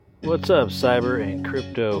What's up, cyber and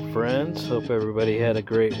crypto friends? Hope everybody had a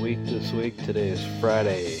great week this week. Today is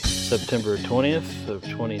Friday, September 20th of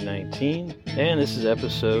 2019, and this is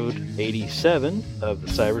episode 87 of the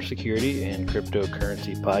Cybersecurity and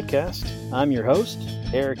Cryptocurrency Podcast. I'm your host,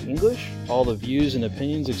 Eric English. All the views and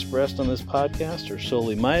opinions expressed on this podcast are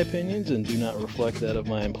solely my opinions and do not reflect that of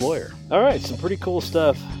my employer. All right, some pretty cool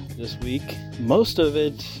stuff this week. Most of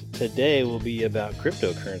it today will be about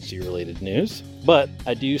cryptocurrency related news, but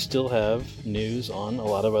I do still have news on a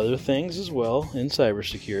lot of other things as well in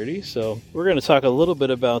cybersecurity. So we're going to talk a little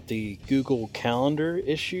bit about the Google Calendar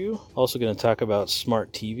issue. Also going to talk about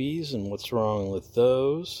smart TVs and what's wrong with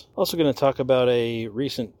those. Also going to talk about a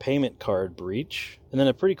recent payment card breach. And then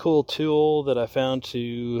a pretty cool tool that I found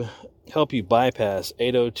to help you bypass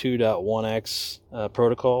 802.1x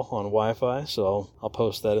protocol on Wi-Fi. So I'll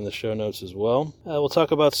post that in the show notes as well. We'll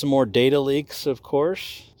talk about some more data leaks, of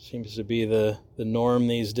course. Seems to be the norm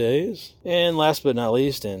these days. And last but not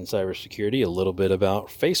least, in cybersecurity, a little bit about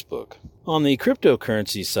Facebook. On the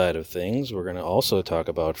cryptocurrency side of things, we're going to also talk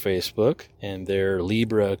about Facebook and their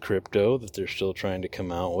Libra crypto that they're still trying to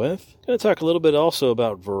come out with. Going to talk a little bit also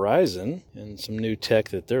about Verizon and some new tech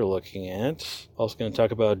that they're looking at. Also going to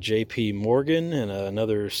talk about JP Morgan and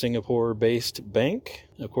another Singapore-based bank.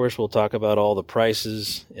 Of course, we'll talk about all the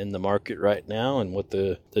prices in the market right now and what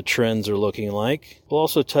the trends are looking like. We'll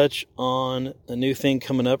also touch on a new thing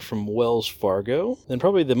coming up from Wells Fargo. And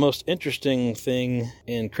probably the most interesting thing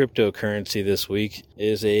in cryptocurrency this week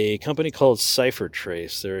is a company called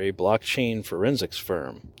CipherTrace. They're a blockchain forensics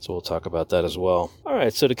firm. So we'll talk about that as well. All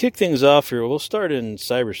right, so to kick things off here, we'll start in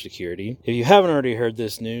cybersecurity. If you haven't already heard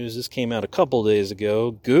this news, this came out a couple days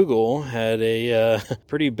ago. Google had a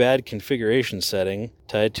pretty bad configuration setting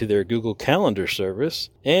tied to their Google Calendar service,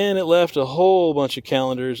 and it left a whole bunch of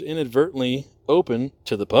calendars inadvertently open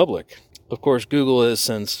to the public. Of course, Google has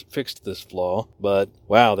since fixed this flaw, but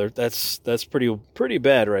wow, that's pretty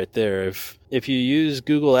bad right there. If you use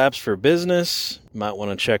Google Apps for Business, you might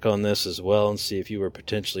want to check on this as well and see if you were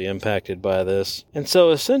potentially impacted by this. And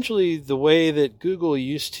so essentially the way that Google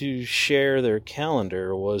used to share their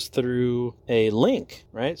calendar was through a link,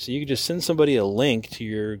 right? So you could just send somebody a link to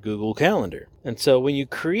your Google Calendar. And so when you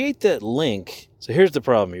create that link, so here's the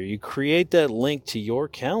problem here. You create that link to your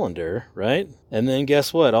calendar, right? And then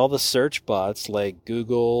guess what? All the search bots like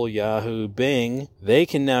Google, Yahoo, Bing, they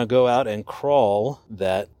can now go out and crawl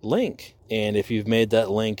that link. And if you've made that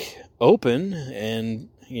link open and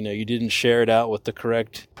you didn't share it out with the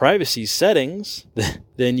correct privacy settings,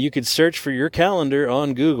 then you could search for your calendar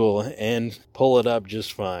on Google and pull it up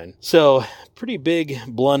just fine. So, pretty big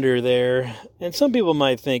blunder there. And some people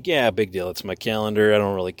might think, yeah, big deal, it's my calendar, I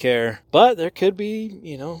don't really care. But there could be,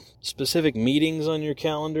 specific meetings on your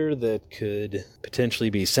calendar that could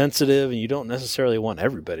potentially be sensitive and you don't necessarily want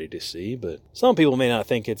everybody to see. But some people may not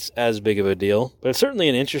think it's as big of a deal. But it's certainly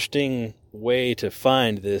an interesting way to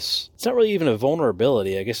find this. It's not really even a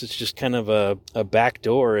vulnerability. I guess it's just kind of a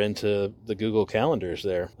backdoor into the Google calendars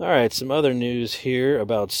there. All right, some other news here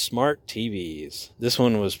about smart TVs. This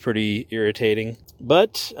one was pretty irritating,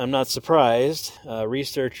 but I'm not surprised.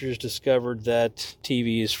 Researchers discovered that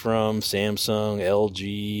TVs from Samsung,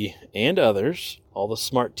 LG, and others, all the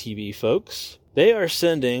smart TV folks, they are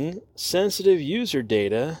sending sensitive user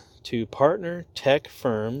data to partner tech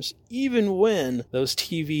firms even when those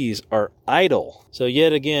TVs are idle. So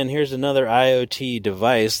yet again, here's another IoT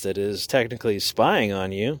device that is technically spying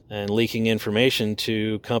on you and leaking information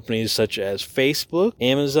to companies such as Facebook,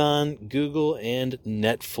 Amazon, Google, and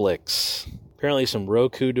Netflix. Apparently some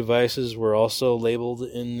Roku devices were also labeled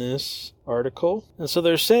in this article. And so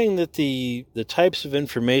they're saying that the types of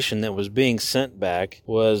information that was being sent back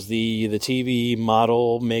was the TV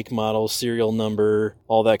model, make model, serial number,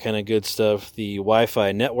 all that kind of good stuff, the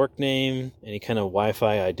Wi-Fi network name, any kind of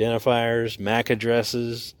Wi-Fi identifiers, MAC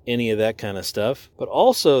addresses, any of that kind of stuff. But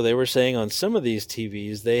also they were saying on some of these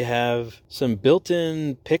TVs they have some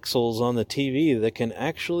built-in pixels on the TV that can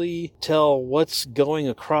actually tell what's going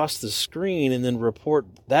across the screen and then report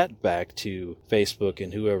that back to Facebook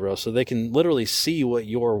and whoever else. So they can literally see what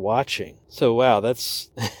you're watching. So wow, that's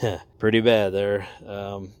pretty bad there.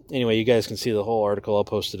 Anyway, you guys can see the whole article. I'll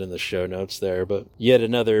post it in the show notes there. But yet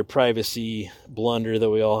another privacy blunder that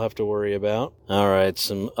we all have to worry about. All right,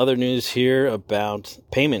 some other news here about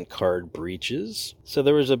payment card breaches. So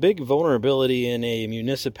there was a big vulnerability in a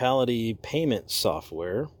municipality payment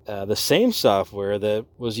software. The same software that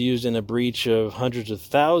was used in a breach of hundreds of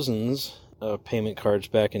thousands of payment cards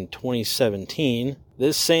back in 2017.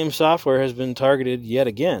 This same software has been targeted yet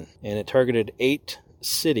again, and it targeted 8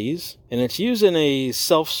 cities, and it's using a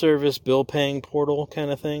self-service bill-paying portal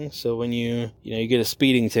kind of thing. So when you get a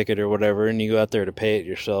speeding ticket or whatever, and you go out there to pay it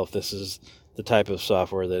yourself, this is the type of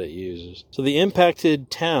software that it uses. So the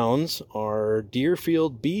impacted towns are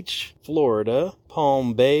Deerfield Beach, Florida,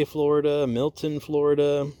 Palm Bay, Florida, Milton,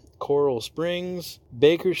 Florida, Coral Springs,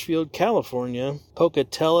 Bakersfield, California,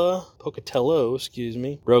 Pocatello,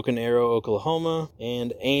 Broken Arrow, Oklahoma,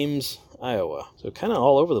 and Ames, Iowa. So kind of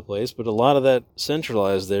all over the place, but a lot of that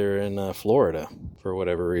centralized there in Florida for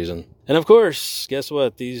whatever reason. And of course, guess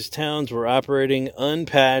what? These towns were operating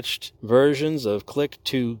unpatched versions of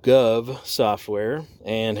Click2Gov software,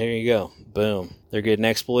 and here you go. Boom. They're getting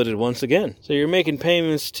exploited once again. So you're making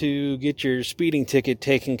payments to get your speeding ticket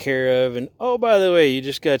taken care of, and oh, by the way, you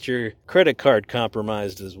just got your credit card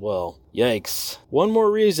compromised as well. Yikes. One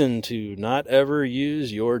more reason to not ever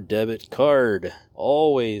use your debit card.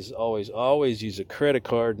 Always, always, always use a credit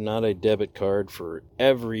card, not a debit card for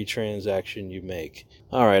every transaction you make.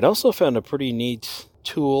 Alright, also found a pretty neat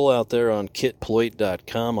tool out there on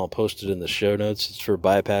kitploit.com. I'll post it in the show notes. It's for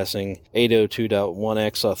bypassing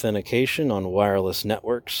 802.1x authentication on wireless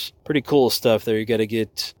networks. Pretty cool stuff there. You got to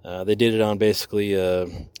get, they did it on basically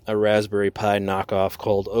a Raspberry Pi knockoff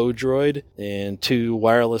called Odroid and 2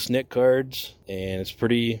 wireless NIC cards, and it's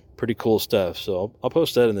pretty cool stuff. So I'll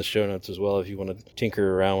post that in the show notes as well if you want to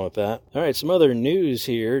tinker around with that. All right, some other news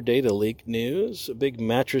here, data leak news. A big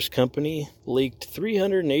mattress company leaked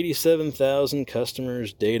 387,000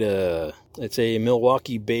 customers' data. It's a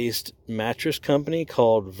Milwaukee-based mattress company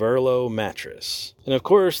called Verlo Mattress. And of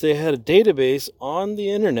course, they had a database on the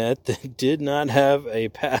internet that did not have a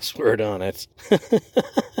password on it.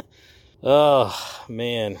 Oh,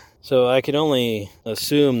 man. So I can only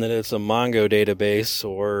assume that it's a Mongo database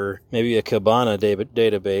or maybe a Kibana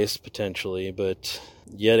database potentially, but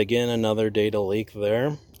yet again, another data leak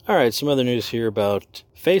there. All right, some other news here about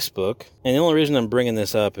Facebook. And the only reason I'm bringing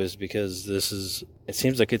this up is because it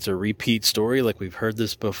seems like it's a repeat story, like we've heard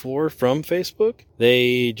this before from Facebook.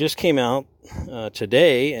 They just came out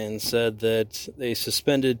today and said that they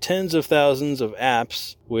suspended tens of thousands of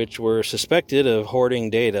apps which were suspected of hoarding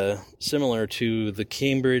data, similar to the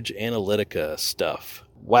Cambridge Analytica stuff.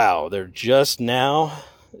 Wow, they're just now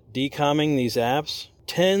decomming these apps?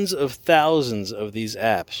 Tens of thousands of these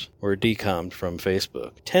apps were decommed from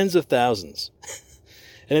Facebook. Tens of thousands.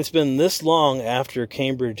 And it's been this long after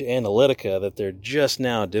Cambridge Analytica that they're just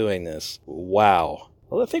now doing this. Wow.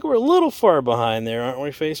 Well, I think we're a little far behind there, aren't we,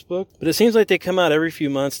 Facebook? But it seems like they come out every few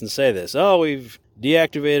months and say this. Oh, we've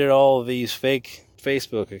deactivated all of these fake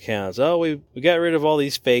Facebook accounts. Oh, we got rid of all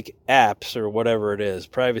these fake apps or whatever it is,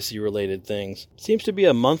 privacy-related things. It seems to be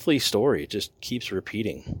a monthly story. It just keeps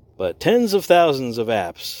repeating. But tens of thousands of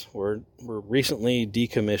apps were recently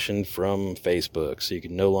decommissioned from Facebook, so you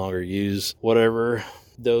can no longer use whatever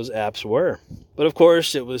those apps were. But of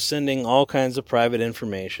course, it was sending all kinds of private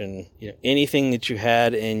information, anything that you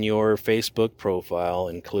had in your Facebook profile,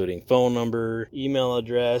 including phone number, email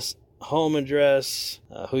address, home address,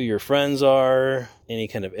 who your friends are, any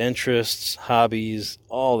kind of interests, hobbies,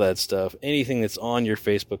 all that stuff. Anything that's on your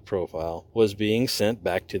Facebook profile was being sent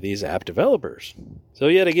back to these app developers. So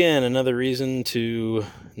yet again, another reason to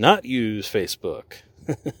not use Facebook.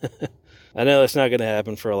 I know that's not going to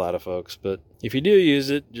happen for a lot of folks, but if you do use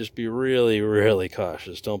it, just be really, really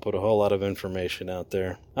cautious. Don't put a whole lot of information out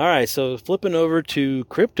there. All right, so flipping over to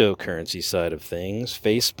cryptocurrency side of things,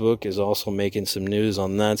 Facebook is also making some news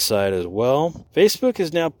on that side as well. Facebook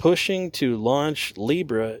is now pushing to launch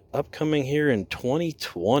Libra upcoming here in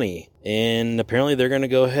 2020. And apparently they're going to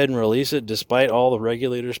go ahead and release it despite all the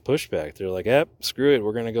regulators' pushback. They're like, screw it,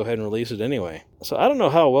 we're going to go ahead and release it anyway. So I don't know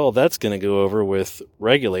how well that's going to go over with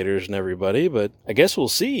regulators and everybody, but I guess we'll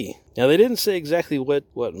see. Now, they didn't say exactly what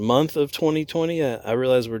month of 2020. I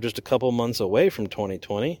realize we're just a couple months away from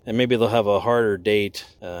 2020, and maybe they'll have a harder date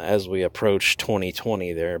as we approach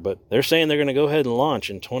 2020 there. But they're saying they're going to go ahead and launch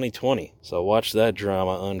in 2020. So watch that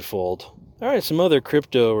drama unfold. All right, some other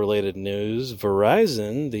crypto-related news.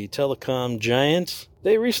 Verizon, the telecom giant,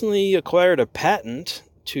 they recently acquired a patent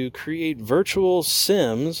to create virtual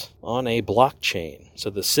SIMs on a blockchain. So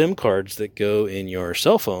the SIM cards that go in your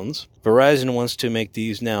cell phones, Verizon wants to make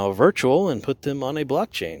these now virtual and put them on a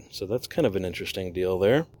blockchain. So that's kind of an interesting deal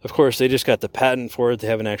there. Of course, they just got the patent for it. They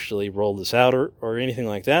haven't actually rolled this out or anything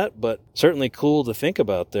like that, but certainly cool to think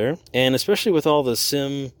about there. And especially with all the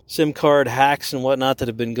SIM card hacks and whatnot that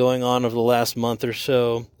have been going on over the last month or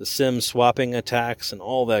so, the SIM swapping attacks and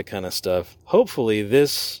all that kind of stuff. Hopefully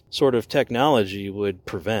this sort of technology would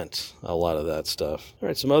prevent a lot of that stuff. All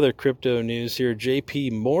right, some other crypto news here.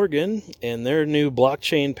 JP Morgan and their new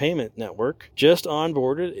blockchain payment network just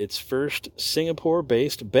onboarded its first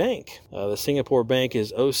Singapore-based bank. The Singapore bank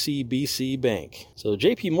is OCBC Bank. So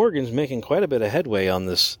JP Morgan's making quite a bit of headway on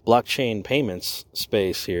this blockchain payments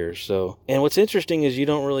space here. And what's interesting is you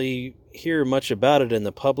don't really hear much about it in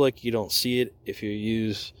the public. You don't see it if you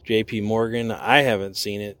use JP Morgan. I haven't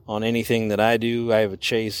seen it on anything that I do. I have a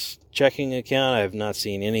Chase checking account. I have not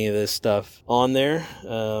seen any of this stuff on there.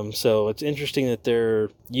 So it's interesting that they're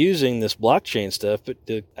using this blockchain stuff, but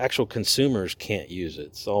the actual consumers can't use it.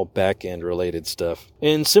 It's all back-end related stuff.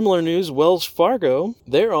 In similar news, Wells Fargo,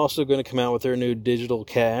 they're also going to come out with their new digital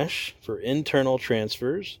cash for internal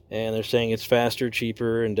transfers, and they're saying it's faster,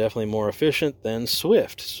 cheaper, and definitely more efficient than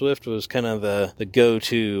SWIFT. SWIFT was kind of the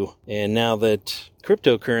go-to, and now that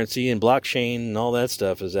cryptocurrency and blockchain and all that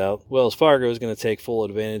stuff is out, Wells Fargo is going to take full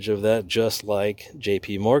advantage of that, just like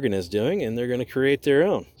JP Morgan is doing, and they're going to create their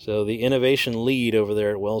own. So the innovation lead over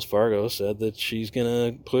there at Wells Fargo said that she's going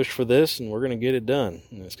to push for this, and we're going to get it done.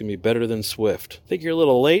 And it's going to be better than SWIFT. I think you're a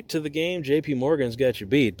little late to the game. JP Morgan's got you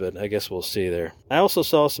beat, but I guess we'll see there. I also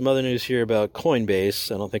saw some other news here about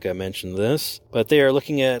Coinbase. I don't think I mentioned this, but they are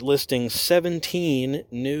looking at listing 17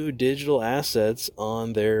 new digital assets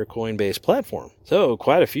on their Coinbase platform. So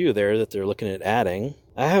quite a few there that they're looking at adding.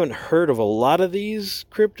 I haven't heard of a lot of these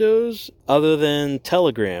cryptos other than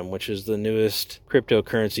Telegram, which is the newest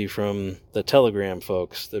cryptocurrency from the Telegram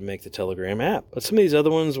folks that make the Telegram app. But some of these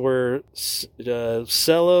other ones were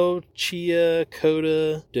Celo, Chia,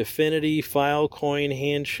 Coda, Definity, Filecoin,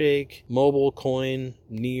 Handshake, Mobilecoin,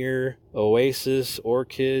 Near, Oasis,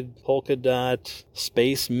 Orchid, Polkadot,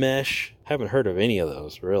 Space Mesh. Haven't heard of any of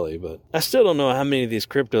those, really, but I still don't know how many of these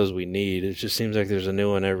cryptos we need. It just seems like there's a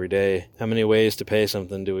new one every day. How many ways to pay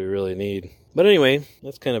something do we really need? But anyway,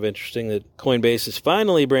 that's kind of interesting that Coinbase is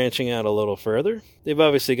finally branching out a little further. They've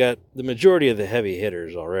obviously got the majority of the heavy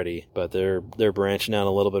hitters already, but they're branching out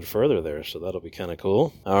a little bit further there, so that'll be kind of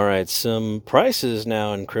cool. All right, some prices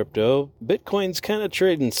now in crypto. Bitcoin's kind of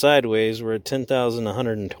trading sideways. We're at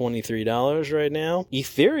 $10,123 right now.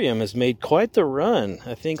 Ethereum has made quite the run.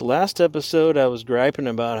 I think last episode I was griping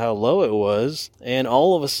about how low it was, and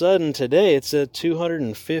all of a sudden today it's at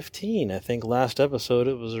 215. I think last episode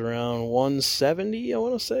it was around 170, I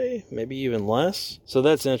want to say, maybe even less. So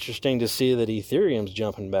that's interesting to see that Ethereum's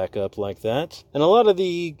jumping back up like that. And a lot of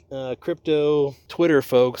the crypto Twitter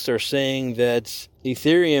folks are saying that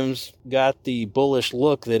Ethereum's got the bullish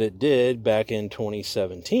look that it did back in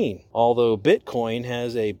 2017. Although Bitcoin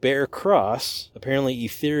has a bear cross, apparently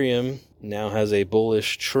Ethereum now has a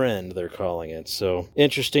bullish trend, they're calling it. So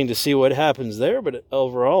interesting to see what happens there, but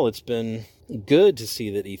overall it's been good to see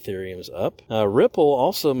that Ethereum's up. Ripple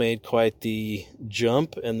also made quite the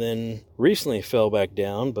jump and then recently fell back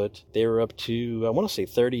down, but they were up to, I want to say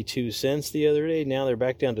 32 cents the other day. Now they're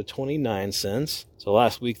back down to 29 cents. So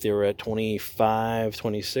last week they were at 25,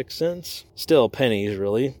 26 cents. Still pennies,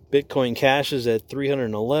 really. Bitcoin Cash is at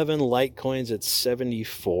 311, Litecoin's at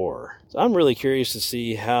 74. So I'm really curious to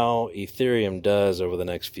see how Ethereum does over the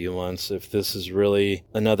next few months, if this is really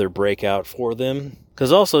another breakout for them.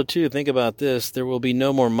 Because also, too, think about this, there will be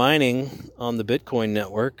no more mining on the Bitcoin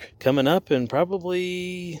network coming up in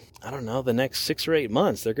probably, I don't know, the next 6 or 8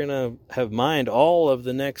 months. They're going to have mined all of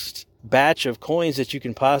the next batch of coins that you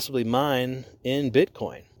can possibly mine in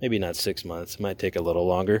Bitcoin. Maybe not 6 months. It might take a little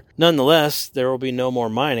longer. Nonetheless, there will be no more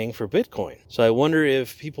mining for Bitcoin. So I wonder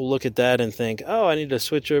if people look at that and think, oh, I need to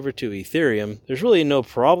switch over to Ethereum. There's really no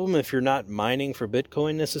problem if you're not mining for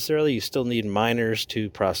Bitcoin necessarily. You still need miners to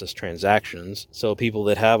process transactions. So people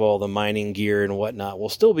that have all the mining gear and whatnot will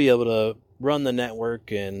still be able to run the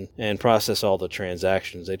network and process all the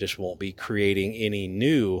transactions. They just won't be creating any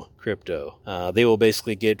new crypto. They will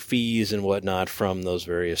basically get fees and whatnot from those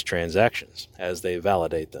various transactions as they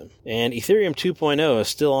validate them. And Ethereum 2.0 is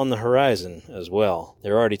still on the horizon as well.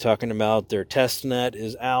 They're already talking about their testnet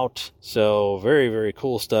is out. So very, very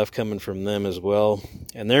cool stuff coming from them as well.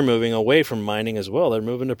 And they're moving away from mining as well. They're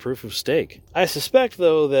moving to proof of stake. I suspect,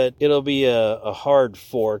 though, that it'll be a hard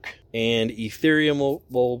fork and Ethereum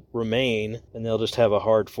will remain, and they'll just have a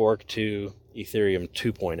hard fork to Ethereum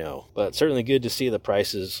 2.0. But certainly good to see the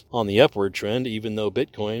prices on the upward trend, even though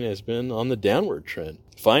Bitcoin has been on the downward trend.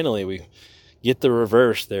 Finally, we get the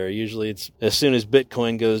reverse there. Usually it's as soon as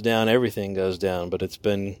Bitcoin goes down, everything goes down, but it's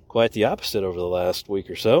been quite the opposite over the last week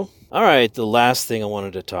or so. All right, the last thing I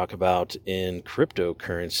wanted to talk about in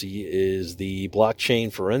cryptocurrency is the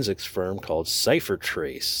blockchain forensics firm called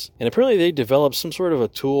CipherTrace. And apparently they developed some sort of a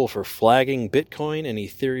tool for flagging Bitcoin and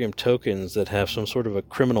Ethereum tokens that have some sort of a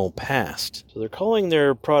criminal past. So they're calling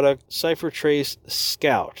their product CipherTrace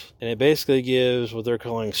Scout. And it basically gives what they're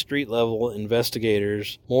calling street-level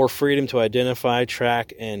investigators more freedom to identify,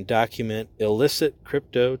 track, and document illicit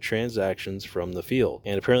crypto transactions from the field.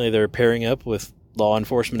 And apparently they're pairing up with law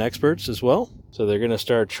enforcement experts as well. So they're going to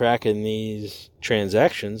start tracking these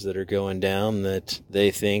transactions that are going down that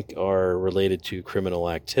they think are related to criminal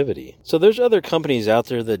activity. So there's other companies out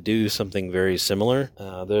there that do something very similar.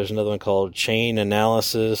 There's another one called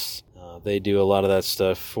Chainalysis. They do a lot of that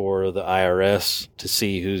stuff for the IRS to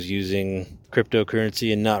see who's using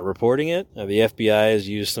cryptocurrency and not reporting it. The FBI has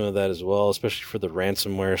used some of that as well, especially for the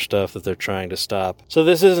ransomware stuff that they're trying to stop. So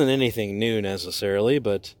this isn't anything new necessarily,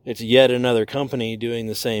 but it's yet another company doing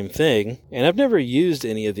the same thing. And I've never used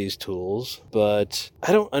any of these tools, but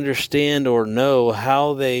I don't understand or know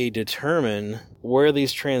how they determine where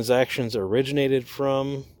these transactions originated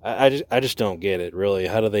from. I just don't get it, really.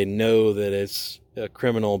 How do they know that it's a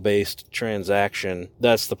criminal-based transaction?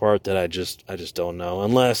 That's the part that I just don't know.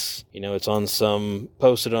 Unless, it's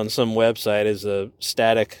posted on some website as a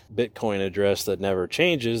static Bitcoin address that never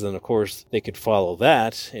changes, then of course they could follow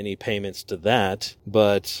that, any payments to that.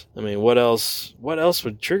 But, what else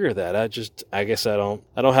would trigger that? I guess I don't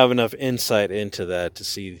have enough insight into that to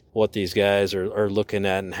see what these guys are looking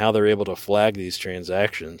at and how they're able to flag these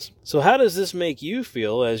transactions. So how does this make you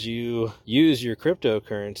feel as you use your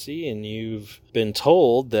cryptocurrency and you've been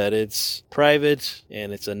told that it's private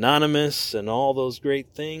and it's anonymous and all those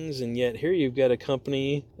great things, and yet here you've got a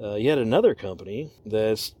company, yet another company,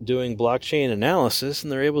 that's doing blockchain analysis,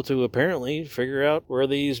 and they're able to apparently figure out where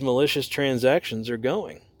these malicious transactions are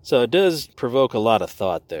going. So it does provoke a lot of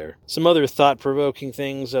thought there. Some other thought-provoking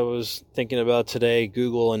things I was thinking about today.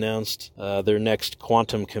 Google announced their next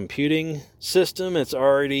quantum computing system. It's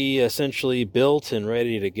already essentially built and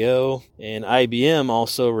ready to go. And IBM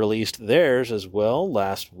also released theirs as well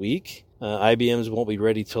last week. IBM's won't be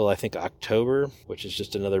ready till I think October, which is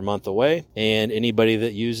just another month away. And anybody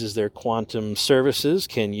that uses their quantum services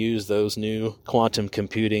can use those new quantum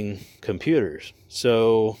computing computers.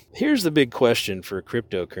 So here's the big question for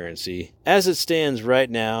cryptocurrency. As it stands right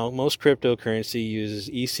now, most cryptocurrency uses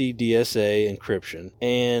ECDSA encryption,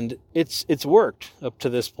 and it's worked up to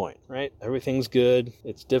this point, right? Everything's good.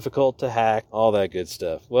 It's difficult to hack, all that good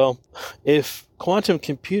stuff. Well, if quantum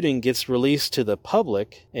computing gets released to the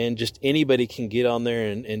public and just anybody can get on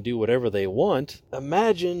there and do whatever they want,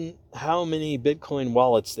 imagine how many Bitcoin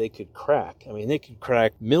wallets they could crack. They could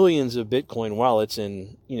crack millions of Bitcoin wallets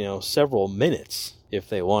in, several minutes if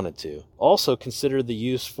they wanted to. Also consider the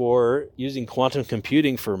use for using quantum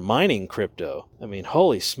computing for mining crypto.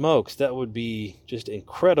 Holy smokes, that would be just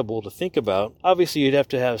incredible to think about. Obviously, you'd have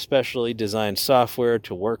to have specially designed software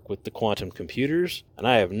to work with the quantum computers, and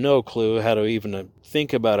I have no clue how to even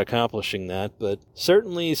think about accomplishing that, but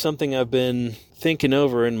certainly something I've been thinking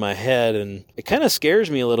over in my head, and it kind of scares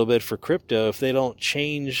me a little bit for crypto. If they don't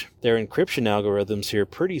change their encryption algorithms here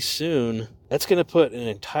pretty soon, that's going to put an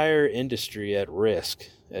entire industry at risk,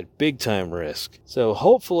 at big time risk. So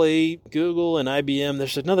hopefully Google and IBM,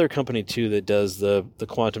 there's another company too that does the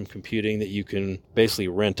quantum computing that you can basically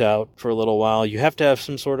rent out for a little while. You have to have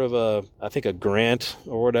some sort of a grant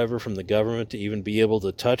or whatever from the government to even be able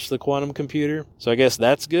to touch the quantum computer. So I guess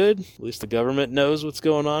that's good. At least the government knows what's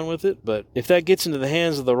going on with it. But if that gets into the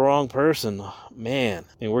hands of the wrong person, man,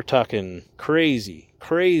 we're talking crazy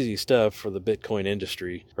stuff for the Bitcoin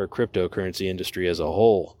industry or cryptocurrency industry as a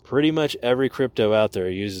whole. Pretty much every crypto out there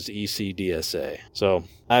uses ECDSA. So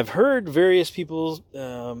I've heard various people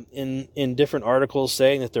in different articles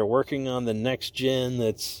saying that they're working on the next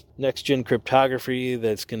gen cryptography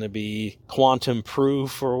that's going to be quantum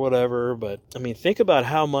proof or whatever. But think about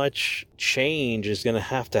how much change is going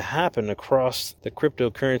to happen across the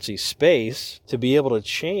cryptocurrency space to be able to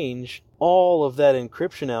change all of that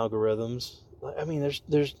encryption algorithms.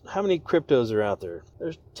 There's how many cryptos are out there?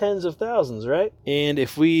 There's tens of thousands, right? And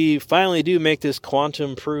if we finally do make this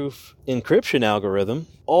quantum proof encryption algorithm,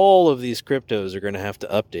 all of these cryptos are going to have to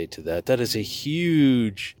update to that. That is a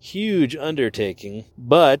huge, huge undertaking,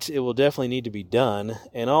 but it will definitely need to be done.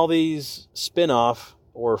 And all these spin-off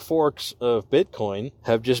or forks of Bitcoin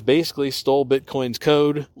have just basically stole Bitcoin's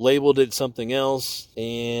code, labeled it something else,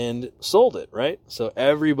 and sold it, right? So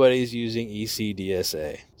everybody's using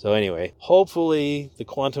ECDSA. So anyway, hopefully the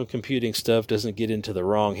quantum computing stuff doesn't get into the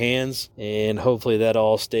wrong hands, and hopefully that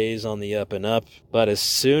all stays on the up and up. But as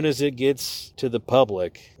soon as it gets to the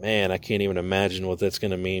public, man, I can't even imagine what that's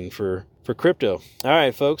going to mean for crypto. All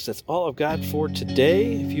right, folks, that's all I've got for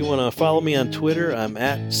today. If you want to follow me on Twitter, I'm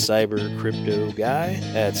at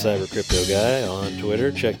CyberCryptoGuy, at CyberCryptoGuy on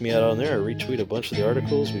Twitter. Check me out on there. I retweet a bunch of the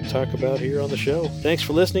articles we talk about here on the show. Thanks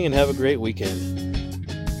for listening and have a great weekend.